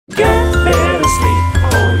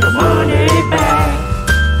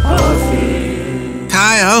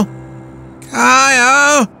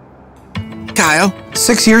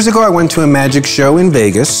6 years ago, I went to a magic show in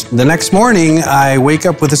Vegas. The next morning, I wake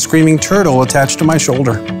up with a screaming turtle attached to my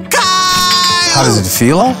shoulder. Kyle! How does it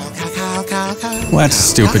feel? Well, that's a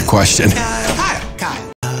stupid question.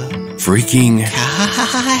 Freaking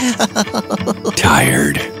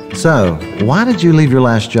tired. So, why did you leave your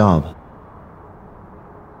last job?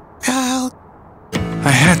 I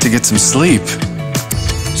had to get some sleep.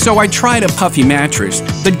 So I tried a Puffy mattress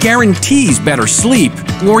that guarantees better sleep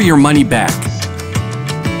or your money back.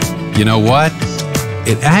 You know what?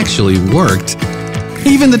 It actually worked.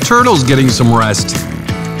 Even the turtle's getting some rest.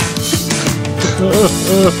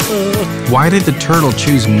 Why did the turtle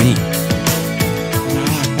choose me?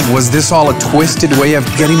 Was this all a twisted way of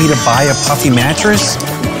getting me to buy a Puffy mattress?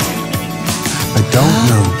 I don't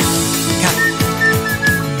know.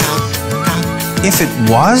 If it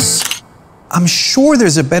was, I'm sure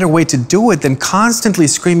there's a better way to do it than constantly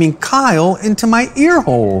screaming Kyle into my ear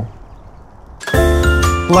hole.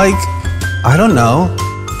 Like, I don't know,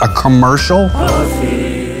 a commercial?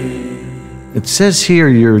 It says here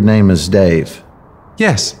your name is Dave.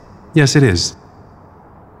 Yes. Yes, it is.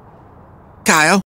 Kyle?